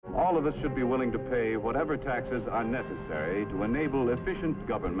all of us should be willing to pay whatever taxes are necessary to enable efficient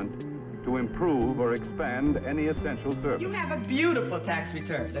government to improve or expand any essential service. You have a beautiful tax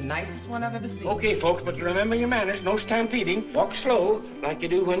return, the nicest one I've ever seen. Okay, folks, but remember your manners. No stampeding. Walk slow, like you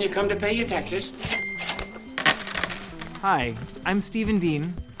do when you come to pay your taxes. Hi, I'm Stephen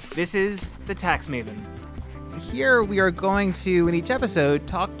Dean. This is The Tax Maven. Here we are going to, in each episode,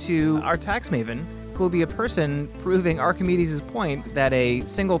 talk to our tax maven, who will be a person proving Archimedes' point that a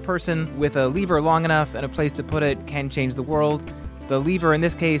single person with a lever long enough and a place to put it can change the world. The lever in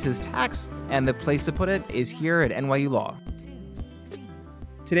this case is tax, and the place to put it is here at NYU Law.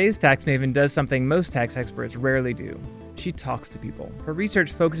 Today's tax maven does something most tax experts rarely do. She talks to people. Her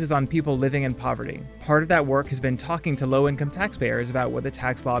research focuses on people living in poverty. Part of that work has been talking to low-income taxpayers about what the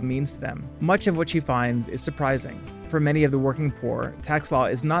tax law means to them. Much of what she finds is surprising. For many of the working poor, tax law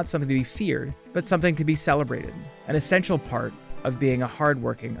is not something to be feared, but something to be celebrated, an essential part of being a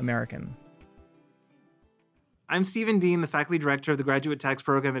hardworking American. I'm Stephen Dean, the faculty director of the Graduate Tax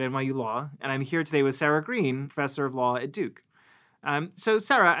Program at NYU Law, and I'm here today with Sarah Green, professor of law at Duke. So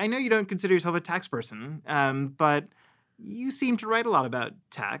Sarah, I know you don't consider yourself a tax person, but you seem to write a lot about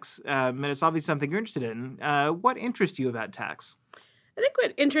tax, and it's obviously something you're interested in. What interests you about tax? I think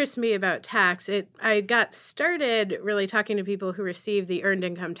what interests me about tax, I got started really talking to people who receive the Earned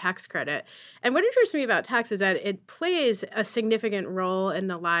Income Tax Credit. And what interests me about tax is that it plays a significant role in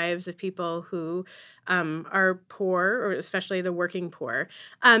the lives of people who are poor, or especially the working poor.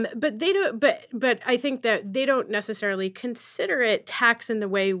 But they don't. But I think that they don't necessarily consider it tax in the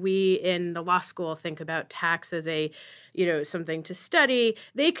way we in the law school think about tax as a, something to study.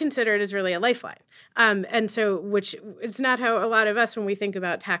 They consider it as really a lifeline. And so, which it's not how a lot of us, when we think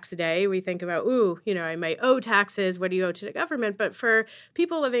about tax today, we think about, I might owe taxes. What do you owe to the government? But for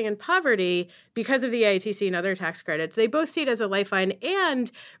people living in poverty, because of the EITC and other tax credits, they both see it as a lifeline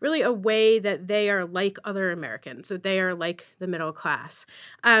and really a way that they are like other Americans, that they are like the middle class.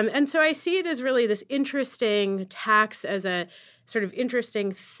 And so I see it as really this interesting tax as a sort of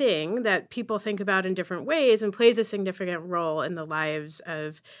interesting thing that people think about in different ways and plays a significant role in the lives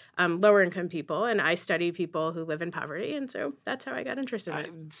of lower income people. And I study people who live in poverty. And so that's how I got interested in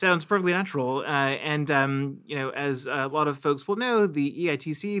it. Sounds perfectly natural. And as a lot of folks will know, the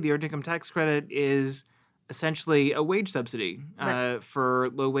EITC, the Earned Income Tax Credit, is essentially a wage subsidy for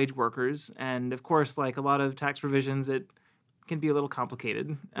low-wage workers. And of course, like a lot of tax provisions, it can be a little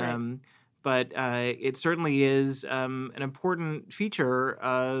complicated. Right. But it certainly is an important feature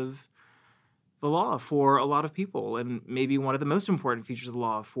of the law for a lot of people, and maybe one of the most important features of the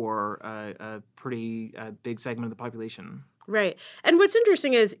law for a pretty big segment of the population. Right. And what's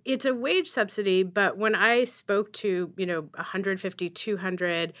interesting is it's a wage subsidy, but when I spoke to, 150,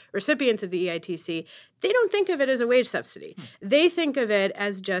 200 recipients of the EITC, they don't think of it as a wage subsidy. They think of it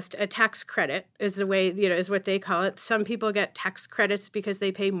as just a tax credit is the way, is what they call it. Some people get tax credits because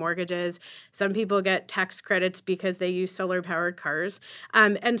they pay mortgages. Some people get tax credits because they use solar-powered cars.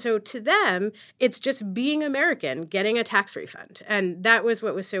 And so to them, it's just being American, getting a tax refund. And that was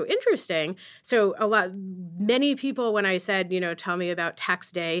what was so interesting. So many people, when I said, tell me about tax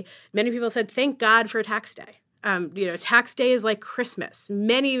day, many people said, thank God for tax day. Tax day is like Christmas.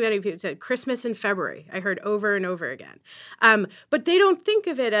 Many, many people said Christmas in February. I heard over and over again. But they don't think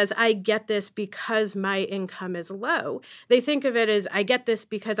of it as I get this because my income is low. They think of it as I get this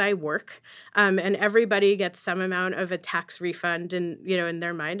because I work, and everybody gets some amount of a tax refund in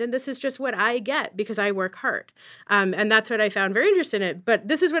their mind. And this is just what I get because I work hard. And that's what I found very interesting in it. But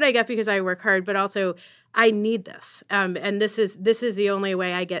this is what I get because I work hard, but also I need this. And this is the only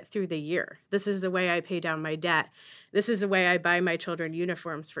way I get through the year. This is the way I pay down my debt. This is the way I buy my children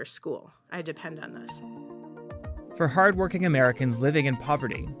uniforms for school. I depend on this. For hardworking Americans living in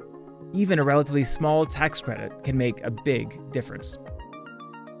poverty, even a relatively small tax credit can make a big difference.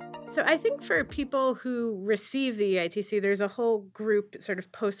 So I think for people who receive the EITC, there's a whole group sort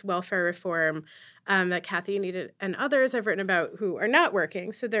of post-welfare reform that Kathy, Anita, and others have written about who are not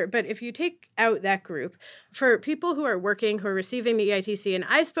working. But if you take out that group, for people who are working, who are receiving the EITC, and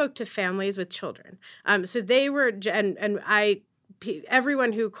I spoke to families with children. So they were,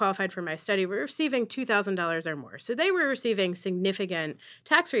 everyone who qualified for my study were receiving $2,000 or more. So they were receiving significant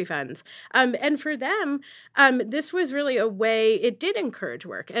tax refunds. And for them, this was really a way, it did encourage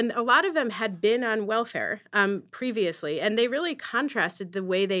work. And a lot of them had been on welfare previously, and they really contrasted the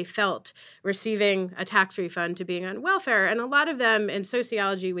way they felt receiving a tax refund to being on welfare. And a lot of them, in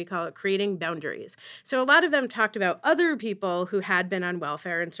sociology, we call it creating boundaries. So a lot of them talked about other people who had been on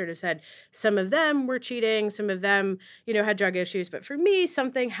welfare and sort of said some of them were cheating, some of them, had drug issues, but for me,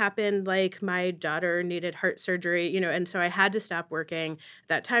 something happened, like my daughter needed heart surgery, and so I had to stop working. At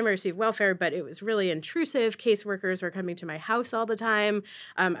that time, I received welfare, but it was really intrusive. Caseworkers were coming to my house all the time.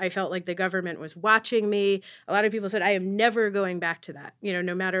 I felt like the government was watching me. A lot of people said, I am never going back to that.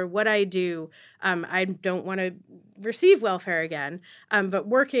 No matter what I do, I don't want to receive welfare again. But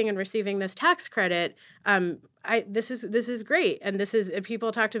working and receiving this tax credit, this is great. And this is,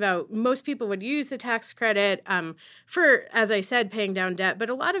 people talked about, most people would use the tax credit for, as I said, paying down debt, but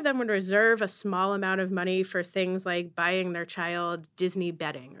a lot of them would reserve a small amount of money for things like buying their child Disney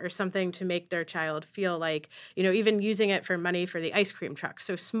bedding or something to make their child feel like, even using it for money for the ice cream truck.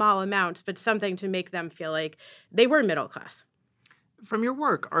 So small amounts, but something to make them feel like they were middle class. From your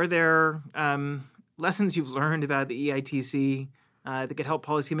work, are there lessons you've learned about the EITC that could help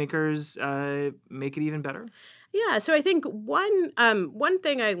policymakers make it even better? Yeah, so I think one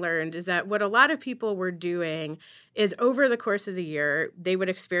thing I learned is that what a lot of people were doing is over the course of the year, they would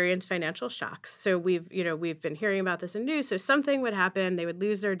experience financial shocks. So we've been hearing about this in news. So something would happen, they would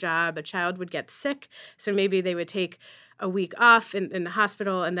lose their job, a child would get sick. So maybe they would take a week off in the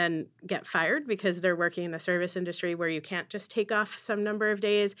hospital and then get fired because they're working in the service industry where you can't just take off some number of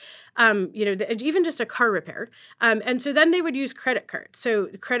days, even just a car repair. And so then they would use credit cards. So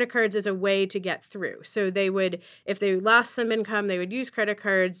credit cards is a way to get through. So they would, if they lost some income, they would use credit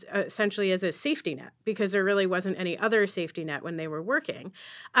cards essentially as a safety net because there really wasn't any other safety net when they were working.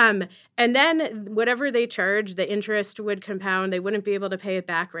 And then whatever they charged, the interest would compound. They wouldn't be able to pay it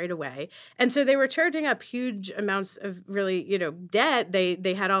back right away. And so they were charging up huge amounts of really, debt.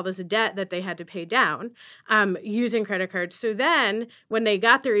 They had all this debt that they had to pay down using credit cards. So then when they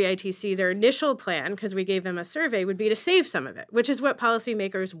got their EITC, their initial plan, because we gave them a survey, would be to save some of it, which is what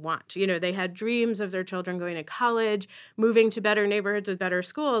policymakers want. They had dreams of their children going to college, moving to better neighborhoods with better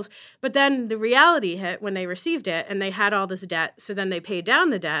schools. But then the reality hit when they received it and they had all this debt. So then they paid down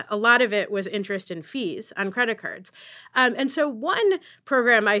the debt. A lot of it was interest and fees on credit cards. And so one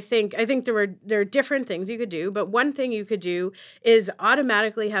program, I think there are different things you could do, but one thing you could do is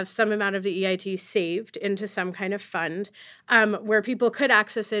automatically have some amount of the EIT saved into some kind of fund where people could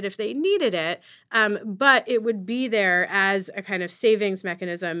access it if they needed it, but it would be there as a kind of savings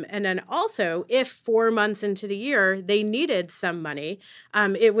mechanism. And then also, if 4 months into the year they needed some money,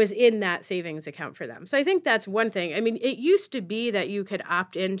 it was in that savings account for them. So I think that's one thing. I mean, it used to be that you could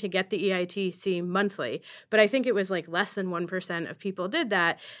opt in to get the EITC monthly, but I think it was like less than 1% of people did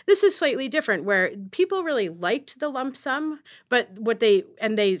that. This is slightly different where people really liked the lump sum, but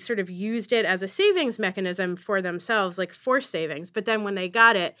they sort of used it as a savings mechanism for themselves, like forced savings. But then when they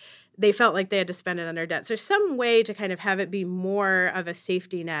got it, they felt like they had to spend it on their debt. So some way to kind of have it be more of a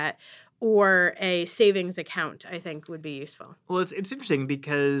safety net or a savings account, I think, would be useful. Well, it's interesting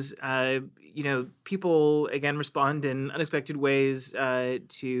because people again respond in unexpected ways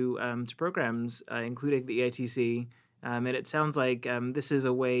to programs, including the EITC, and it sounds like this is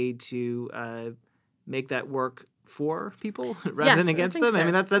a way to make that work for people rather than against them. So. I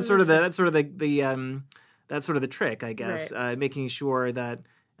mean, that's sort of the trick, I guess, right. Making sure that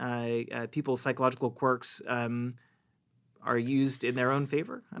people's psychological quirks are used in their own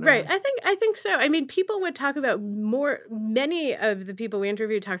favor. Right. I think so. I mean, people would talk about many of the people we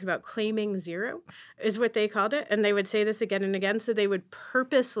interviewed talked about claiming zero is what they called it. And they would say this again and again. So they would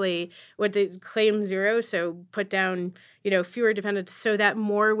purposely, claim zero. So put down, fewer dependents so that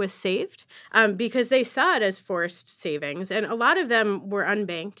more was saved because they saw it as forced savings. And a lot of them were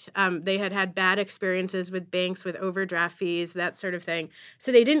unbanked. They had bad experiences with banks, with overdraft fees, that sort of thing.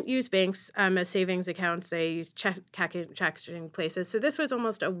 So they didn't use banks as savings accounts. They used checking places. So this was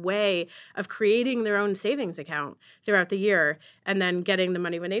almost a way of creating their own savings account throughout the year and then getting the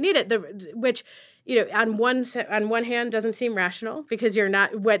money when they need it, which on one hand doesn't seem rational because you're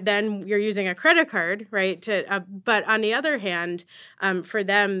using a credit card, right? But on the other hand, for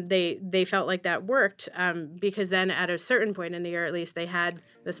them, they felt like that worked because then at a certain point in the year, at least, they had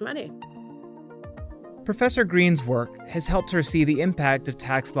this money. Professor Green's work has helped her see the impact of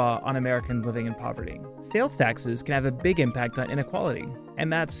tax law on Americans living in poverty. Sales taxes can have a big impact on inequality,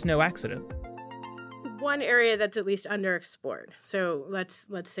 and that's no accident. One area that's at least underexplored, so let's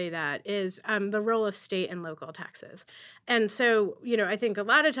say that, is the role of state and local taxes. And so, I think a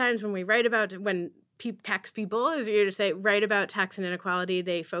lot of times when we write about, when tax people, as you say, write about tax and inequality,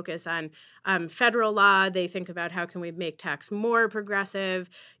 they focus on federal law. They think about how can we make tax more progressive.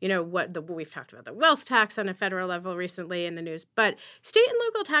 We've talked about the wealth tax on a federal level recently in the news, but state and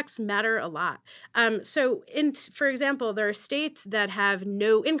local tax matter a lot. For example, there are states that have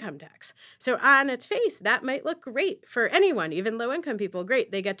no income tax. So on its face, that might look great for anyone, even low income people.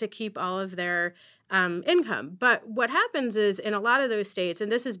 Great, they get to keep all of their income. But what happens is in a lot of those states,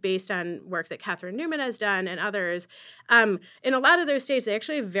 and this is based on work that Catherine Newman has done and others, in a lot of those states, they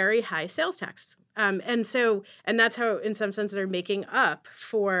actually have very high sales tax. And that's how, in some sense, they're making up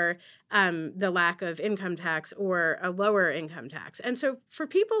for the lack of income tax or a lower income tax. And so for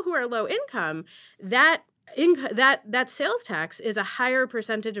people who are low income, that sales tax is a higher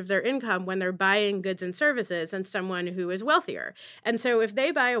percentage of their income when they're buying goods and services than someone who is wealthier. And so if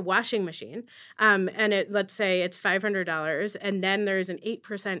they buy a washing machine, and let's say it's $500, and then there's an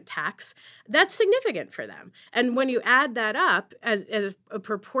 8% tax, that's significant for them. And when you add that up as a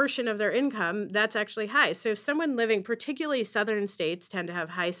proportion of their income, that's actually high. So someone living, particularly southern states, tend to have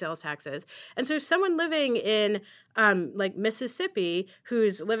high sales taxes. And so someone living in like Mississippi,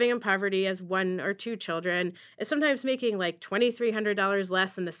 who's living in poverty as one or two children, is sometimes making like $2,300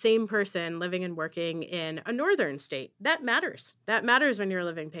 less than the same person living and working in a northern state. That matters. That matters when you're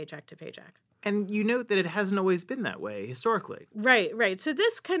living paycheck to paycheck. And you note that it hasn't always been that way historically. Right. So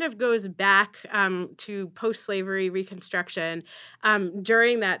this kind of goes back to post-slavery Reconstruction.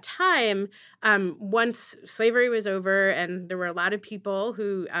 During that time, once slavery was over and there were a lot of people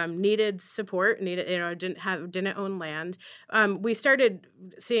who needed support, didn't own land, we started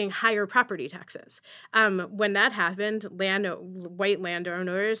seeing higher property taxes. When that happened, white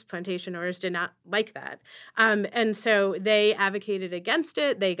landowners, plantation owners did not like that. And so they advocated against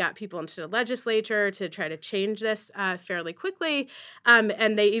it. They got people into the legislature to try to change this fairly quickly.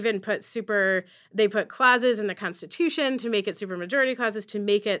 And they even put clauses in the Constitution to make it supermajority clauses to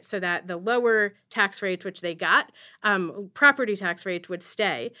make it so that the lower tax rates, which they got, property tax rates would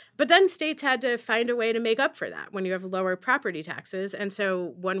stay. But then states had to find a way to make up for that when you have lower property taxes. And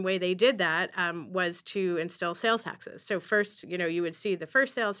so one way they did that was to instill sales taxes. So first, you would see the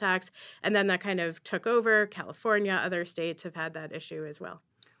first sales tax, and then that kind of took over. California, other states have had that issue as well.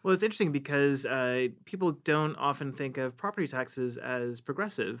 Well, it's interesting because people don't often think of property taxes as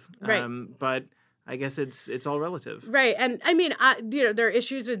progressive, right? But I guess it's all relative, right? And I mean, there are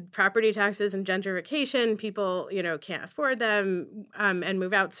issues with property taxes and gentrification. People, can't afford them and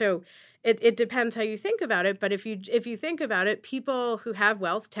move out. So it depends how you think about it. But if you think about it, people who have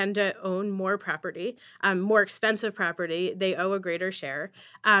wealth tend to own more property, more expensive property. They owe a greater share.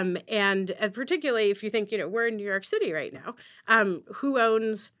 And particularly if you think, we're in New York City right now, who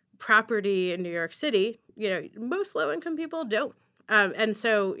owns property in New York City? Most low-income people don't. And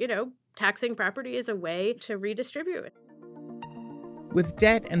so, taxing property is a way to redistribute it. With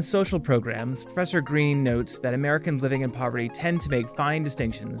debt and social programs, Professor Green notes that Americans living in poverty tend to make fine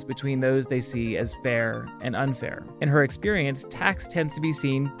distinctions between those they see as fair and unfair. In her experience, tax tends to be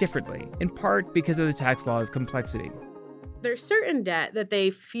seen differently, in part because of the tax law's complexity. There's certain debt that they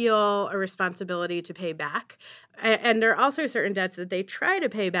feel a responsibility to pay back. And there are also certain debts that they try to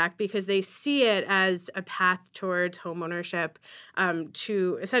pay back because they see it as a path towards homeownership,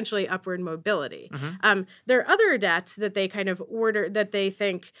 to essentially upward mobility. Mm-hmm. There are other debts that they kind of order that they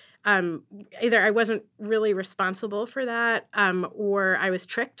think either I wasn't really responsible for that or I was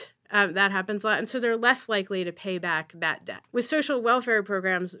tricked. That happens a lot. And so they're less likely to pay back that debt. With social welfare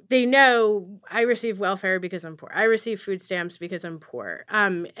programs, they know I receive welfare because I'm poor. I receive food stamps because I'm poor.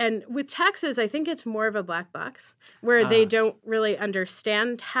 And with taxes, I think it's more of a black box where they don't really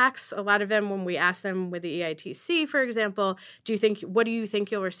understand tax. A lot of them, when we ask them with the EITC, for example, what do you think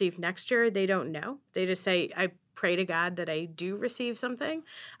you'll receive next year? They don't know. They just say, I pray to God that I do receive something.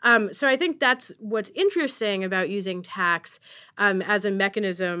 So I think that's what's interesting about using tax as a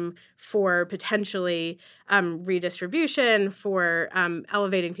mechanism for potentially redistribution, for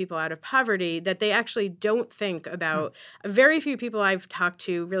elevating people out of poverty, that they actually don't think about. Very few people I've talked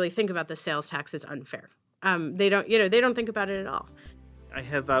to really think about the sales tax as unfair. They don't think about it at all. I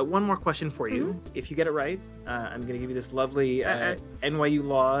have one more question for you. Mm-hmm. If you get it right, I'm going to give you this lovely NYU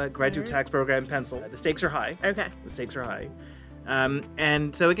Law graduate tax program pencil. The stakes are high. Okay. The stakes are high.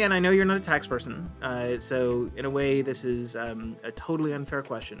 And so again, I know you're not a tax person. So in a way, this is a totally unfair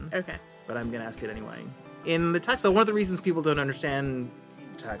question. Okay. But I'm going to ask it anyway. In the tax law, one of the reasons people don't understand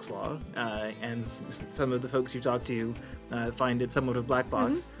tax law, and some of the folks you talk to find it somewhat of a black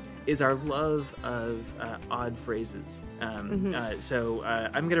box, is our love of odd phrases. So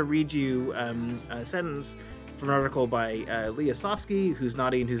I'm going to read you a sentence from an article by Leah Sofsky, Who's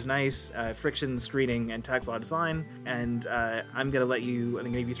Naughty and Who's Nice, Friction, Screening, and Tax Law Design. And I'm going to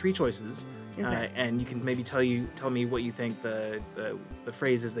give you three choices. Okay. And you can maybe tell me what you think the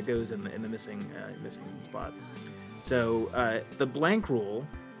phrase is that goes in the missing spot. So the blank rule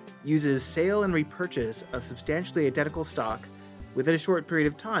uses sale and repurchase of substantially identical stock within a short period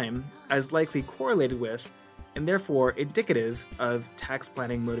of time as likely correlated with, and therefore indicative of, tax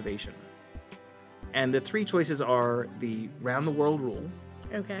planning motivation. And the three choices are the round the world rule,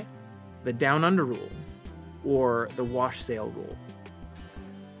 Okay. the down under rule, or the wash sale rule.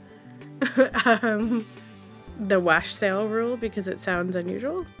 The wash sale rule, because it sounds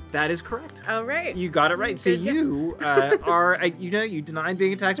unusual. That is correct. All right. You got it right. So you are, you denied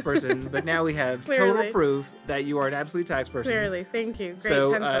being a tax person, but now we have total Clearly. proof that you are an absolute tax person. Clearly. Thank you. Great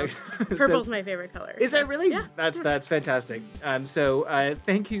So, pencil. Purple's my favorite color. Is that really? Yeah. That's fantastic. So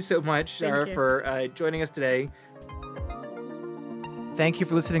thank you so much, Sarah, you. for joining us today. Thank you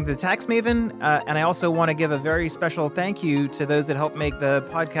for listening to The Tax Maven. And I also want to give a very special thank you to those that helped make the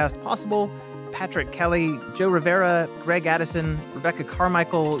podcast possible. Patrick Kelly, Joe Rivera, Greg Addison, Rebecca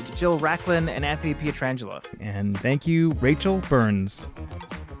Carmichael, Jill Racklin, and Anthony Pietrangelo. And thank you, Rachel Burns.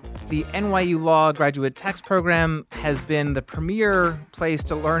 The NYU Law Graduate Tax Program has been the premier place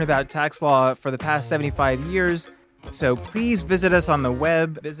to learn about tax law for the past 75 years. So please visit us on the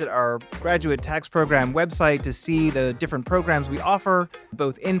web, visit our graduate tax program website to see the different programs we offer,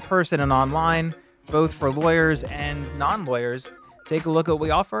 both in person and online, both for lawyers and non-lawyers. Take a look at what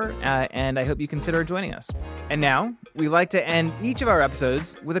we offer, and I hope you consider joining us. And now, we like to end each of our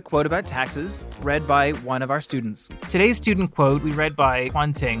episodes with a quote about taxes read by one of our students. Today's student quote we read by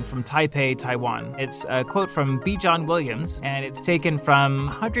Huan Ting from Taipei, Taiwan. It's a quote from B. John Williams, and it's taken from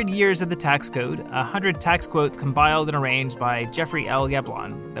 100 Years of the Tax Code, 100 tax quotes compiled and arranged by Jeffrey L.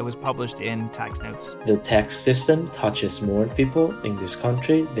 Yablon that was published in Tax Notes. The tax system touches more people in this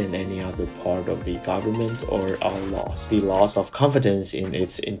country than any other part of the government or our laws. The loss of confidence in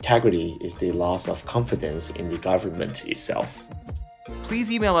its integrity is the loss of confidence in the government itself. Please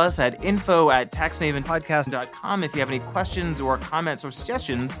email us at info@taxmavenpodcast.com if you have any questions or comments or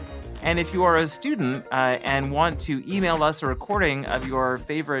suggestions. And if you are a student and want to email us a recording of your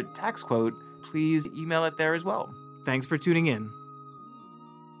favorite tax quote, please email it there as well. Thanks for tuning in.